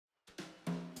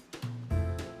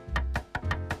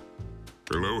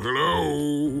Hello,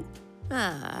 hello.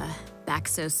 Back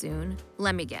so soon?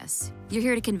 Let me guess. You're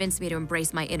here to convince me to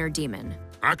embrace my inner demon.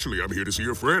 Actually, I'm here to see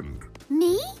your friend.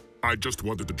 Me? I just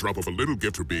wanted to drop off a little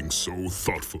gift for being so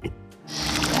thoughtful.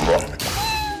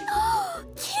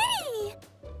 Kitty!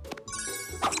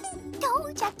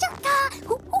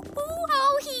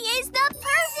 Oh, he is the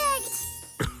perfect!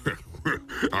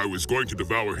 I was going to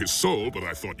devour his soul, but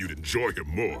I thought you'd enjoy him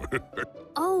more.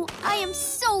 Oh, I am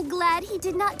so glad he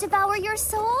did not devour your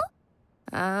soul.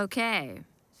 Okay.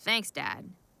 Thanks, Dad.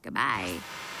 Goodbye.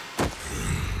 I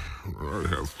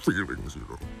have feelings, you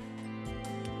know.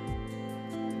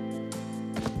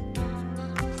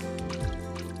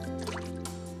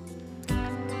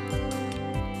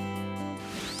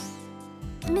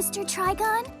 Mr.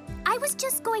 Trigon, I was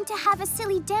just going to have a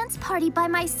silly dance party by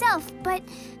myself, but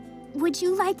would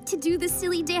you like to do the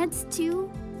silly dance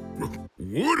too?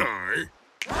 Would I?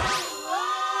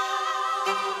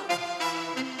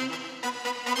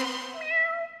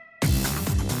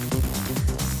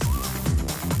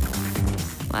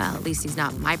 Well, at least he's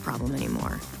not my problem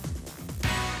anymore.